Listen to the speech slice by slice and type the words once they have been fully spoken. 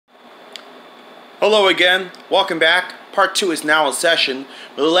Hello again, welcome back. Part 2 is now in session.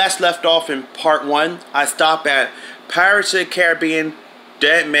 When we last left off in Part 1, I stopped at Pirates of the Caribbean,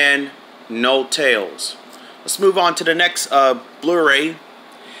 Dead Men, No Tales. Let's move on to the next Blu-ray.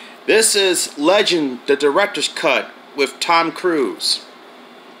 This is Legend, the Director's Cut with Tom Cruise.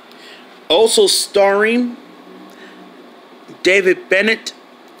 Also starring David Bennett,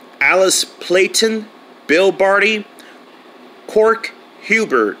 Alice Playton, Bill Barty, Cork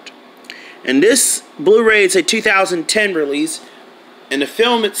Hubert. And this Blu-ray is a 2010 release, and the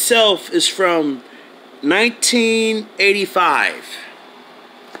film itself is from 1985.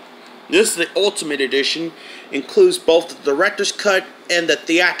 This is the Ultimate Edition, includes both the director's cut and the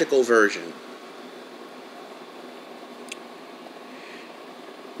theatrical version.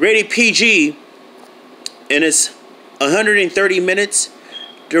 Rated PG, and it's 130 minutes.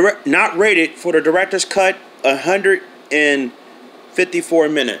 Not rated for the director's cut, 154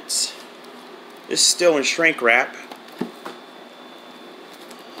 minutes. This is still in shrink wrap.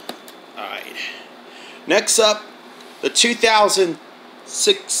 Alright. Next up, the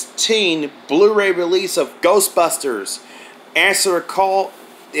 2016 Blu-ray release of Ghostbusters Answer a Call,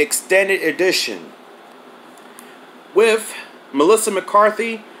 the Extended Edition. With Melissa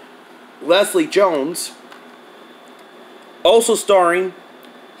McCarthy, Leslie Jones. Also starring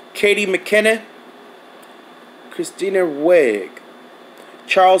Katie McKinnon, Christina Wiig,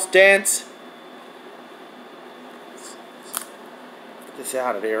 Charles Dance. Get this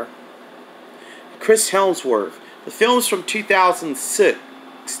out of there. Chris Hemsworth. The film's from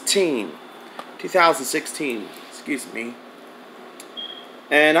 2016. Excuse me.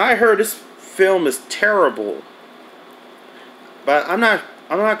 And I heard this film is terrible. But I'm not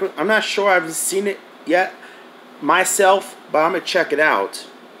sure I've seen it yet myself, but I'm gonna check it out.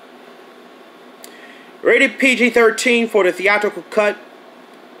 Rated PG-13 for the theatrical cut,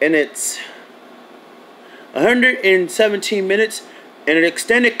 and it's 117 minutes, and an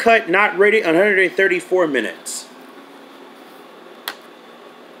extended cut not rated 134 minutes.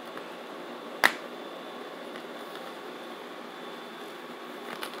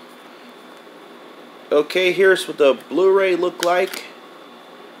 Okay, here's what the Blu-ray looked like.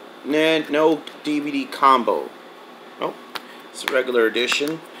 And no DVD combo. Nope, it's a regular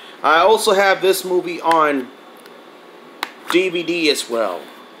edition. I also have this movie on DVD as well.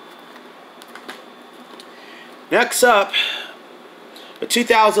 Next up, a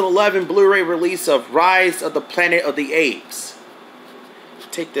 2011 Blu-ray release of Rise of the Planet of the Apes.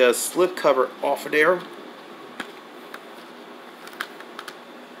 Take the slip cover off of there.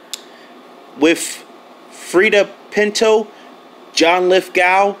 With Frida Pinto, John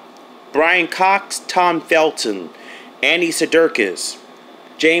Lithgow, Brian Cox, Tom Felton, Andy Serkis,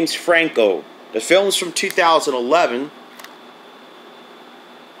 James Franco. The film's from 2011.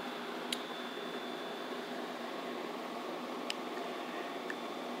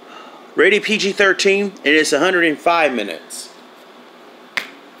 Rated PG-13, and it's 105 minutes.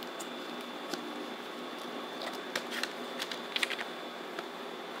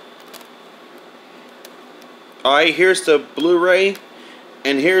 Alright, here's the Blu-ray,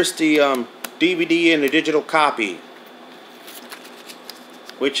 and here's the DVD and the digital copy,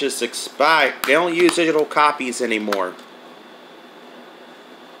 which is expired. They don't use digital copies anymore.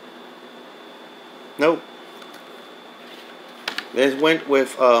 Nope. They went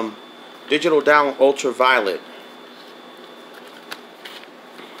with digital down ultraviolet.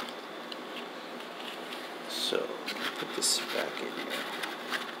 So, put this back in here.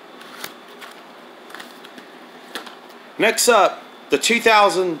 Next up, the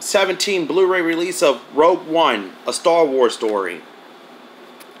 2017 Blu-ray release of Rogue One, a Star Wars story.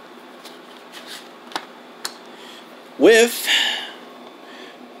 With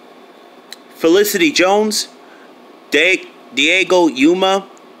Felicity Jones, Diego Yuma,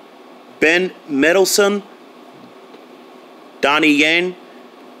 Ben Mendelsohn, Donnie Yen,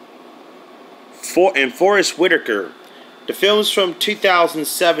 and Forrest Whitaker. The film's from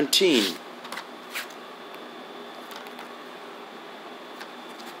 2017.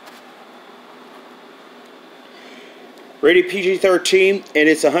 Rated PG-13, and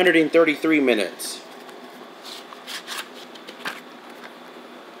it's 133 minutes.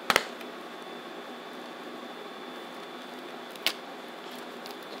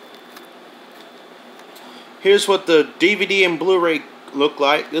 Here's what the DVD and Blu-ray look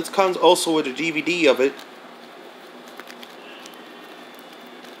like. This comes also with a DVD of it.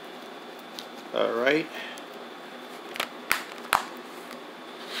 Alright.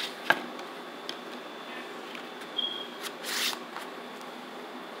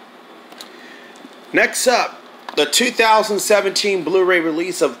 Next up, the 2017 Blu-ray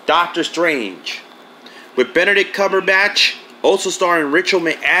release of Doctor Strange. with Benedict Cumberbatch, also starring Rachel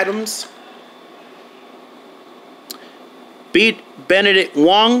McAdams, Benedict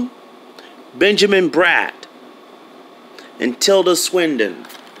Wong, Benjamin Bratt, and Tilda Swinton.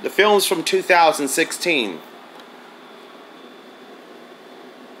 The film's from 2016.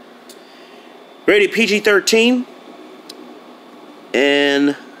 Rated PG-13.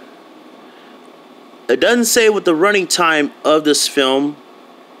 And it doesn't say what the running time of this film,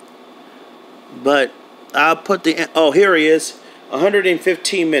 but I'll put the... Oh, here he is.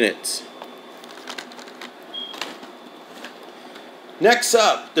 115 minutes. Next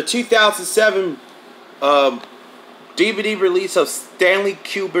up, the 2007 DVD release of Stanley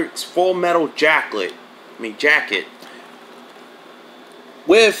Kubrick's Full Metal Jacket.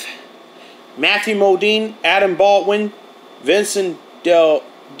 With Matthew Modine, Adam Baldwin, Vincent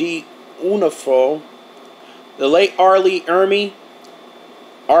D'Onofrio, the late Arlie Ermey,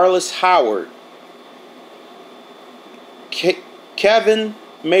 Arliss Howard, Kevin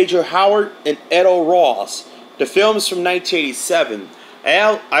Major Howard, and Edo Ross. The film is from 1987.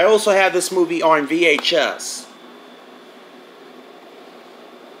 I also have this movie on VHS.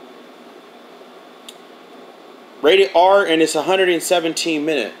 Rated R, and it's 117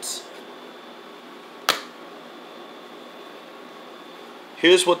 minutes.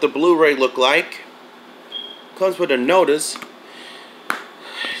 Here's what the Blu-ray looked like. Comes with a notice.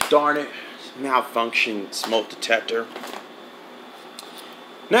 Darn it. Malfunction smoke detector.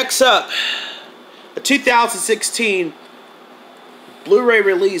 Next up, a 2016 Blu-ray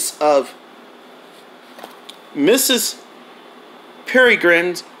release of Mrs.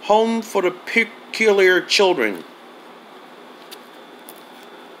 Peregrine's Home for the Peculiar Children.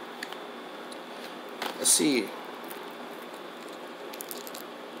 Let's see.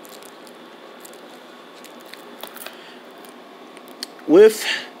 With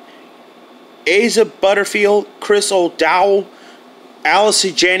Asa Butterfield, Chris O'Dowd, Alice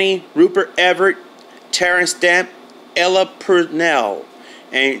Janney, Rupert Everett, Terrence Stamp, Ella Purnell,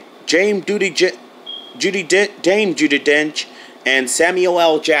 and Dame Judi Dench, and Samuel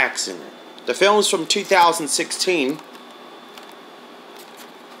L. Jackson. The film is from 2016.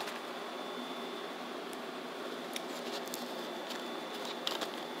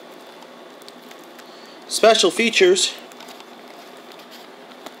 Special features.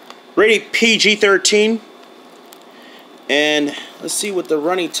 Rated PG-13. And let's see what the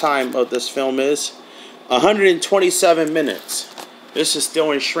running time of this film is. 127 minutes. This is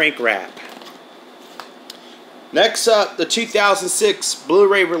still in shrink wrap. Next up, the 2006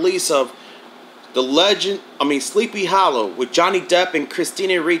 Blu-ray release of Sleepy Hollow with Johnny Depp and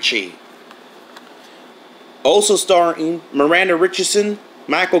Christina Ricci. Also starring Miranda Richardson,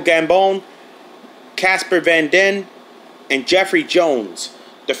 Michael Gambon, Casper Van Dien, and Jeffrey Jones.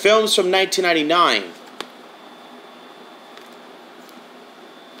 The film's from 1999.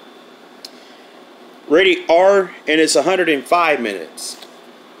 Rated R, and it's 105 minutes.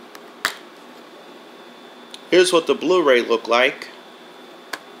 Here's what the Blu-ray looked like.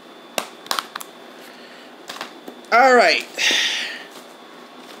 Alright.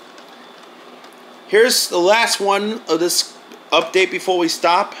 Here's the last one of this update before we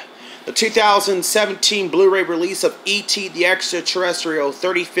stop. The 2017 Blu-ray release of E.T. the Extraterrestrial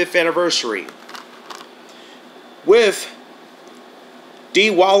 35th Anniversary. With Dee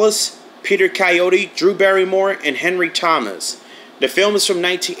Wallace, Peter Coyote, Drew Barrymore, and Henry Thomas. The film is from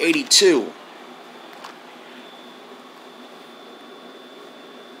 1982.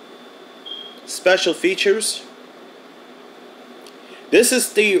 Special features. This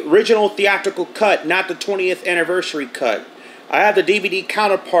is the original theatrical cut, not the 20th anniversary cut. I have the DVD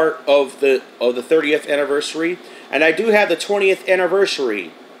counterpart of the 30th anniversary, and I do have the 20th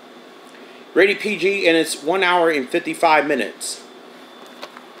anniversary. Rated PG, and it's 1 hour and 55 minutes.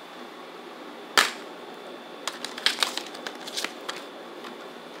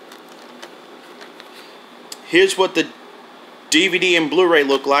 Here's what the DVD and Blu-ray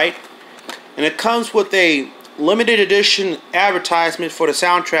look like. And it comes with a limited edition advertisement for the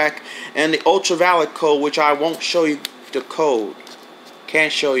soundtrack and the ultraviolet code, which I won't show you the code.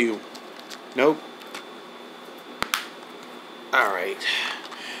 Can't show you. Nope. Alright.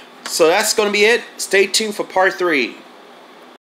 So that's going to be it. Stay tuned for part 3.